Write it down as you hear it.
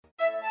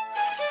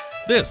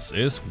This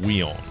is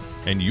WION,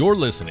 and you're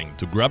listening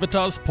to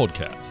Gravitas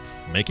podcast,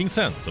 making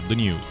sense of the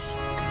news.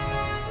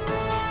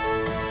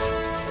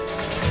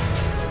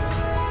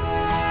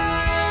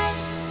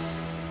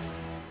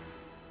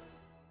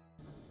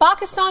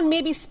 Pakistan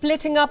may be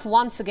splitting up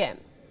once again.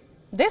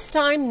 This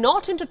time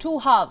not into two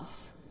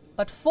halves,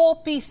 but four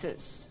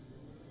pieces.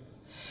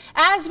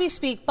 As we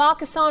speak,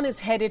 Pakistan is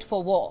headed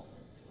for war.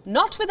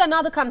 Not with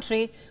another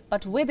country,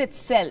 but with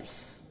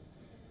itself.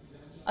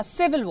 A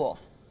civil war.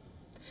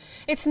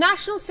 Its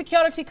National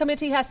Security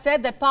Committee has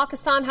said that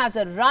Pakistan has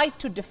a right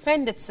to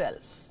defend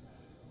itself.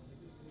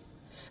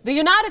 The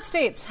United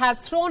States has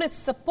thrown its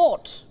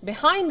support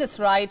behind this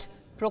right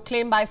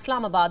proclaimed by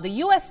Islamabad.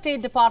 The US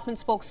State Department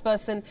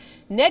spokesperson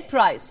Ned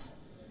Price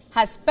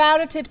has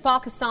parroted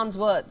Pakistan's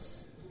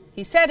words.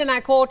 He said, and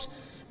I quote,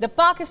 "The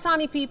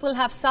Pakistani people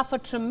have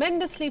suffered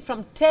tremendously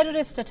from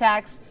terrorist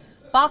attacks.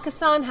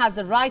 Pakistan has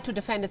the right to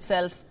defend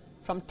itself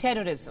from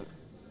terrorism."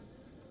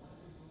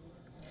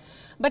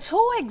 But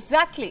who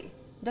exactly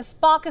does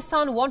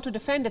Pakistan want to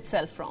defend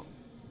itself from?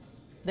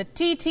 The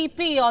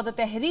TTP, or the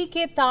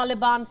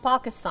Tehreek-e-Taliban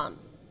Pakistan,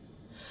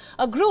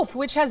 a group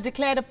which has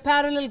declared a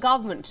parallel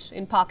government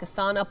in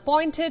Pakistan,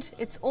 appointed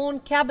its own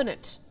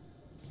cabinet.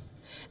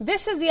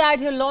 This is the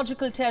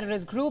ideological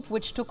terrorist group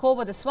which took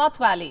over the Swat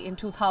Valley in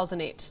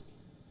 2008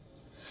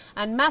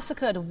 and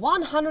massacred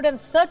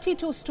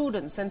 132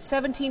 students and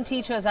 17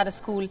 teachers at a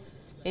school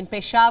in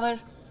Peshawar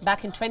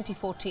back in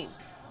 2014.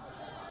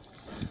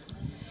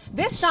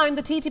 This time,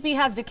 the TTP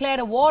has declared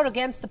a war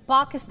against the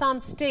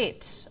Pakistan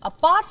state.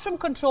 Apart from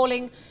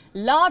controlling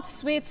large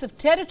swathes of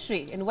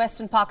territory in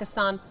western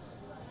Pakistan,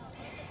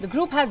 the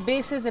group has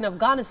bases in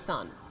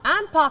Afghanistan,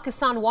 and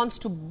Pakistan wants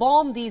to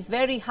bomb these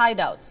very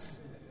hideouts.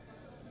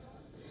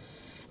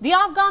 The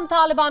Afghan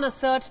Taliban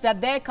assert that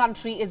their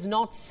country is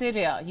not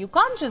Syria. You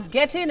can't just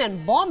get in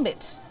and bomb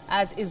it,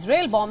 as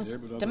Israel bombs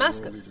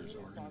Damascus.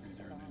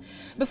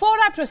 Before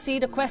I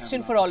proceed, a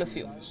question for all of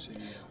you.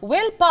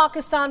 Will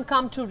Pakistan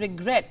come to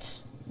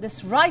regret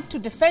this right to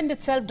defend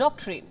itself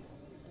doctrine?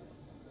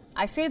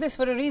 I say this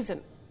for a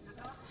reason.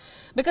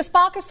 Because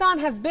Pakistan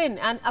has been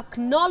an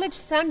acknowledged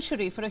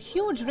sanctuary for a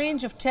huge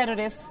range of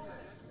terrorists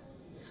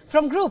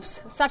from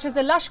groups such as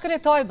the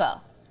Lashkar-e-Toiba,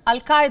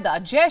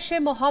 Al-Qaeda,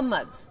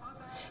 Jaish-e-Mohammed,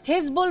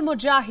 Hizbul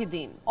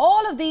Mujahideen.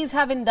 All of these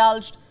have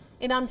indulged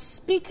in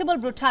unspeakable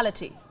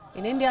brutality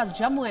in India's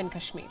Jammu and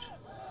Kashmir.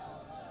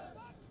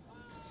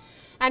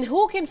 And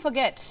who can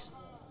forget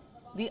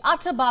the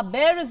utter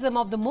barbarism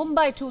of the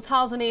Mumbai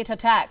 2008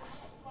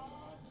 attacks?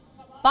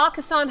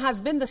 Pakistan has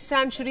been the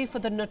sanctuary for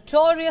the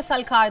notorious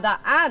Al-Qaeda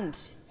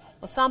and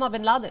Osama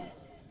bin Laden.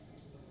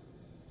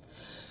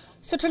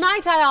 So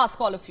tonight I ask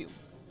all of you,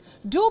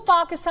 do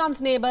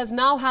Pakistan's neighbors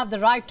now have the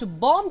right to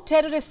bomb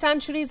terrorist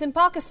sanctuaries in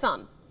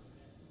Pakistan?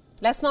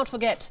 Let's not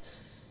forget,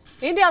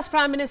 India's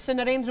Prime Minister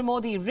Narendra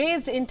Modi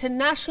raised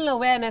international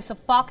awareness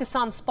of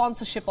Pakistan's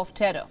sponsorship of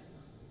terror.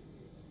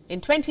 In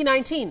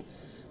 2019,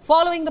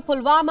 following the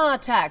Pulwama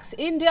attacks,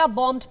 India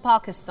bombed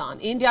Pakistan.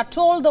 India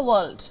told the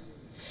world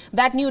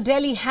that New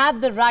Delhi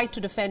had the right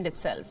to defend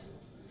itself,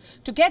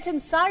 to get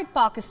inside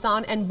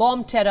Pakistan and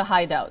bomb terror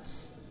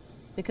hideouts,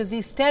 because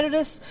these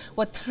terrorists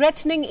were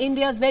threatening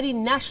India's very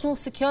national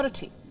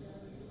security.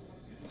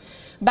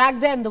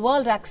 Back then, the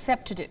world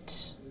accepted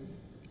it.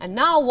 And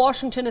now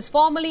Washington is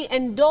formally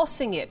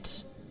endorsing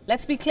it.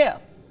 Let's be clear.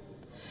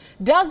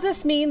 Does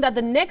this mean that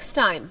the next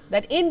time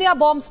that India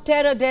bombs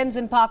terror dens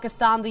in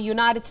Pakistan, the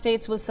United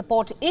States will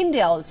support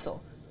India also,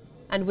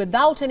 and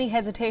without any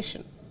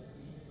hesitation?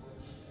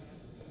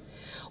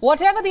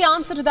 Whatever the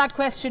answer to that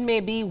question may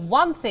be,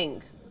 one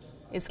thing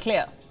is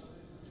clear.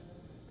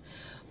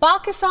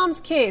 Pakistan's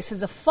case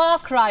is a far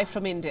cry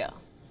from India.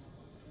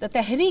 The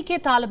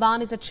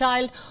Tehreek-e-Taliban is a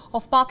child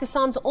of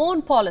Pakistan's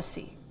own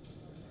policy,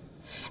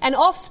 an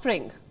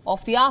offspring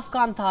of the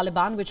Afghan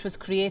Taliban, which was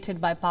created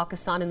by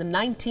Pakistan in the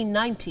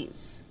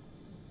 1990s.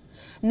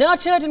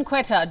 Nurtured in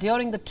Quetta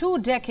during the 2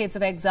 decades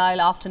of exile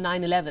after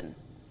 9/11,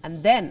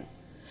 and then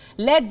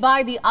led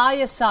by the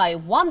ISI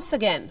once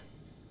again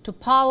to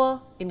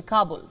power in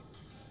Kabul.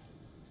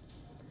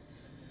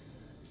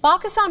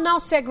 Pakistan now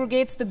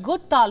segregates the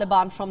good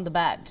Taliban from the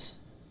bad.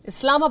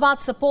 Islamabad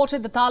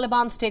supported the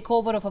Taliban's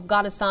takeover of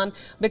Afghanistan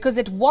because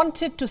it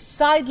wanted to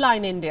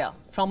sideline India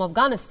from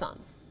Afghanistan.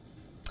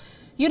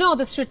 You know,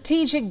 the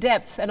strategic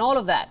depth and all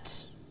of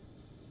that.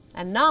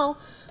 And now,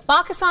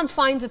 Pakistan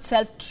finds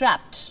itself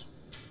trapped.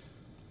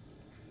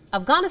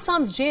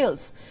 Afghanistan's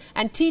jails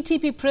and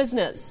TTP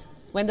prisoners,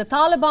 when the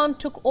Taliban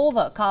took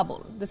over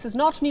Kabul, this is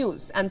not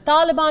news, and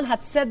Taliban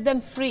had set them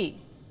free.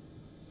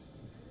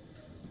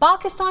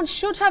 Pakistan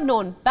should have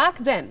known back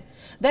then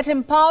that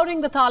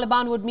empowering the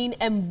Taliban would mean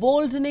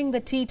emboldening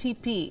the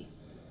TTP,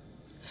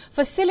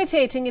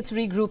 facilitating its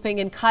regrouping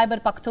in Khyber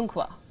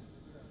Pakhtunkhwa,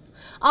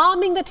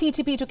 arming the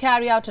TTP to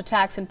carry out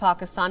attacks in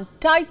Pakistan,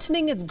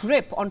 tightening its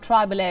grip on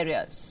tribal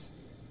areas,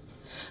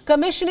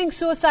 commissioning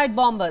suicide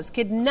bombers,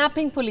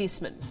 kidnapping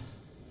policemen,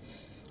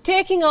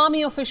 taking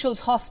army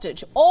officials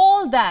hostage.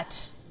 All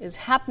that is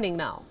happening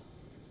now.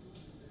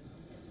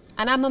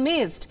 And I'm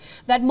amazed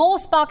that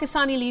most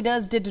Pakistani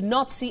leaders did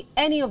not see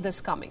any of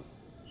this coming.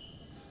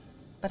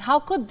 But how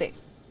could they?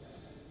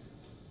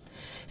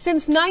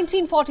 Since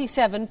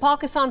 1947,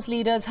 Pakistan's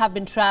leaders have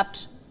been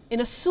trapped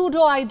in a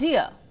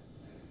pseudo-idea,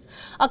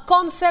 a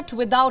concept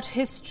without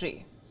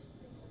history,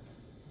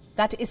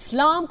 that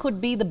Islam could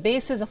be the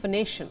basis of a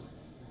nation.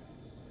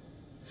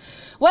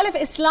 Well, if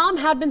Islam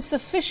had been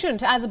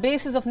sufficient as a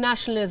basis of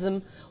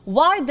nationalism,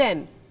 why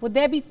then would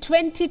there be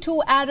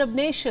 22 Arab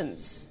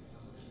nations?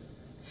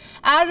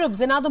 Arabs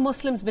and other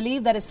Muslims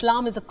believe that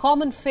Islam is a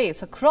common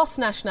faith across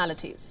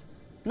nationalities,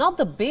 not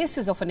the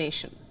basis of a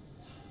nation.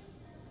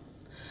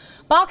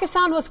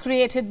 Pakistan was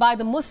created by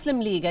the Muslim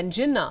League and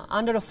Jinnah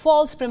under a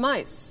false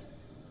premise.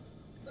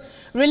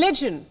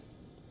 Religion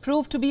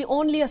proved to be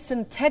only a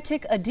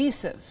synthetic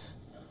adhesive,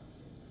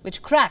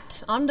 which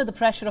cracked under the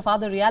pressure of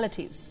other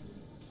realities.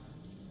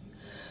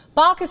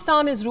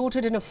 Pakistan is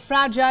rooted in a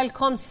fragile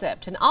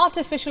concept, an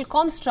artificial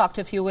construct,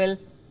 if you will,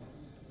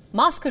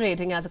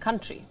 masquerading as a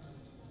country.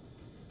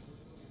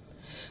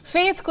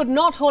 Faith could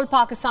not hold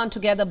Pakistan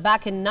together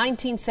back in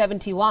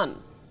 1971,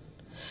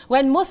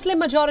 when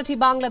Muslim-majority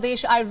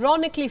Bangladesh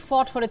ironically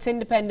fought for its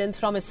independence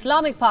from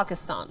Islamic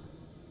Pakistan.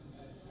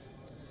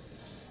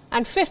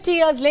 And 50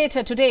 years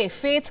later, today,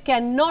 faith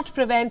cannot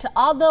prevent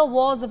other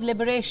wars of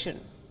liberation,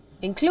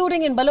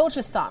 including in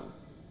Balochistan.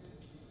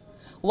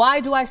 Why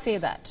do I say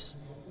that?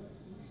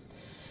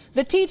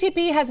 The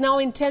TTP has now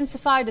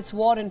intensified its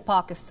war in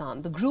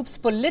Pakistan. The group's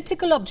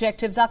political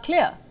objectives are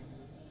clear.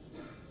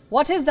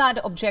 What is that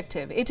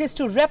objective? It is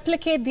to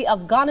replicate the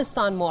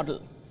Afghanistan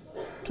model,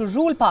 to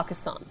rule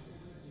Pakistan.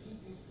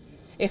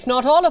 If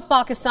not all of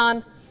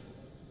Pakistan,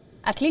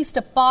 at least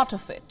a part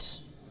of it.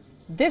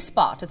 This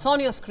part, it's on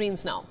your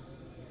screens now.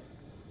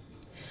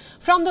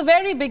 From the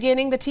very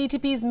beginning, the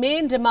TTP's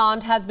main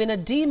demand has been a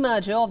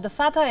demerger of the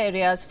Fatah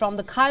areas from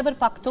the Khyber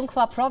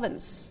Pakhtunkhwa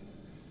province.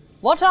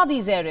 What are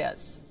these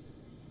areas?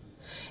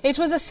 It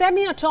was a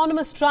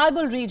semi-autonomous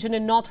tribal region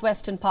in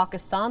northwestern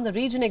Pakistan. The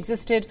region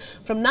existed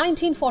from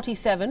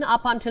 1947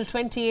 up until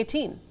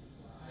 2018.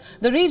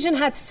 The region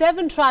had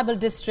 7 tribal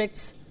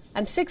districts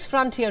and 6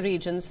 frontier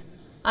regions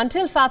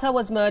until Fatah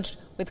was merged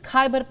with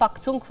Khyber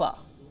Pakhtunkhwa.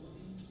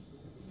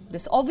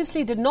 This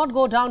obviously did not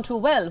go down too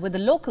well with the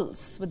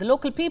locals, with the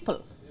local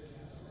people.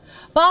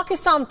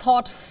 Pakistan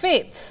thought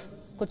faith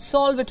could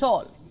solve it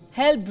all,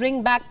 help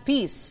bring back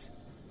peace,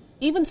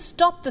 even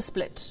stop the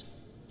split.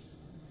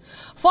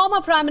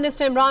 Former Prime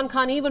Minister Imran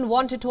Khan even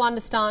wanted to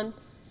understand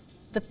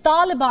the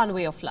Taliban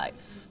way of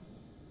life.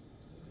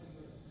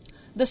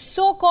 The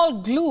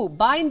so-called glue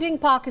binding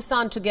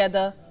Pakistan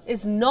together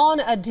is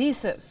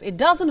non-adhesive. It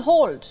doesn't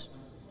hold.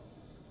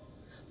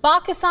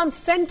 Pakistan's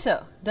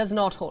center does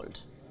not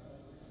hold.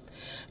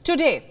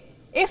 Today,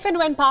 if and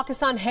when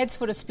Pakistan heads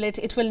for a split,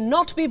 it will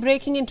not be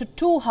breaking into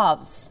 2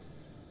 halves,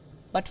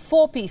 but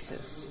 4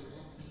 pieces.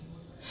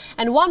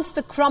 And once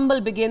the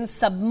crumble begins,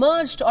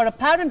 submerged or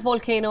apparent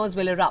volcanoes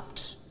will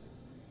erupt.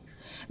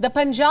 The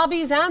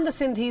Punjabis and the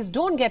Sindhis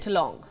don't get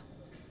along.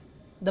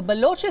 The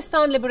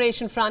Balochistan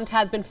Liberation Front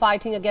has been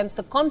fighting against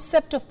the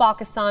concept of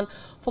Pakistan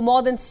for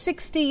more than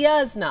 60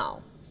 years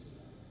now.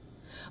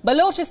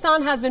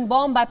 Balochistan has been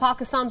bombed by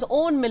Pakistan's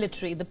own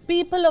military. The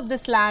people of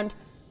this land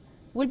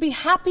will be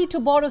happy to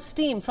borrow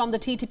steam from the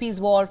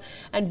TTP's war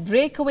and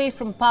break away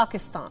from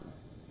Pakistan.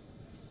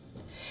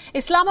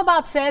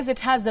 Islamabad says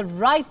it has the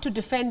right to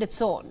defend its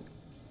own.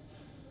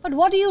 But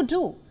what do you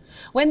do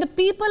when the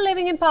people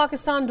living in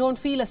Pakistan don't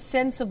feel a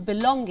sense of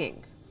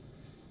belonging?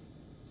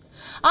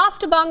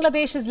 After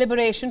Bangladesh's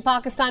liberation,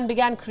 Pakistan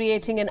began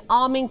creating and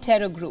arming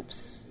terror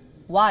groups.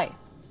 Why?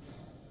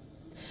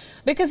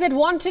 Because it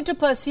wanted to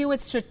pursue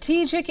its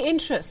strategic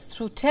interests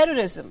through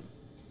terrorism.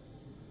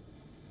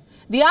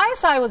 The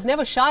ISI was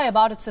never shy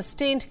about its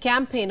sustained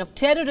campaign of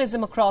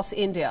terrorism across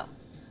India,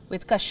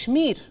 with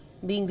Kashmir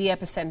being the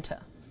epicenter.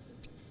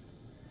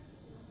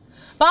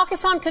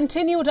 Pakistan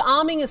continued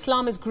arming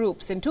Islamist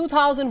groups. In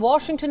 2000,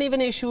 Washington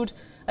even issued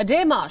a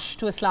démarche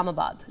to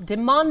Islamabad,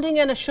 demanding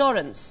an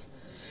assurance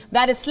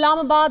that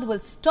Islamabad will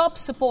stop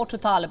support to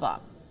Taliban.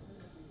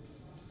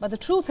 But the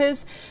truth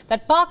is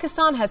that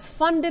Pakistan has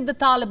funded the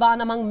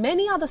Taliban, among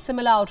many other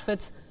similar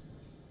outfits,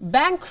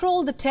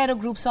 bankrolled the terror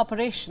group's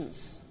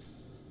operations,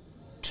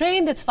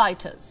 trained its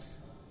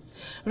fighters,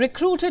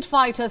 recruited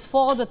fighters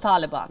for the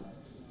Taliban,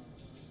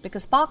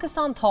 because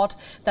Pakistan thought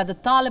that the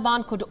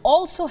Taliban could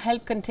also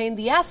help contain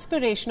the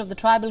aspiration of the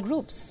tribal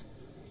groups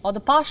or the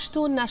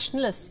Pashtun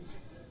nationalists,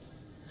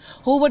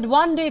 who would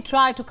one day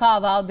try to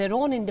carve out their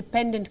own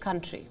independent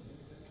country.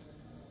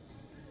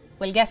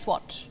 Well, guess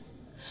what?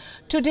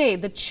 Today,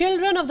 the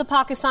children of the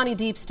Pakistani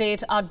deep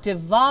state are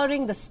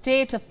devouring the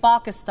state of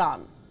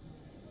Pakistan.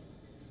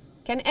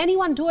 Can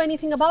anyone do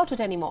anything about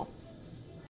it anymore?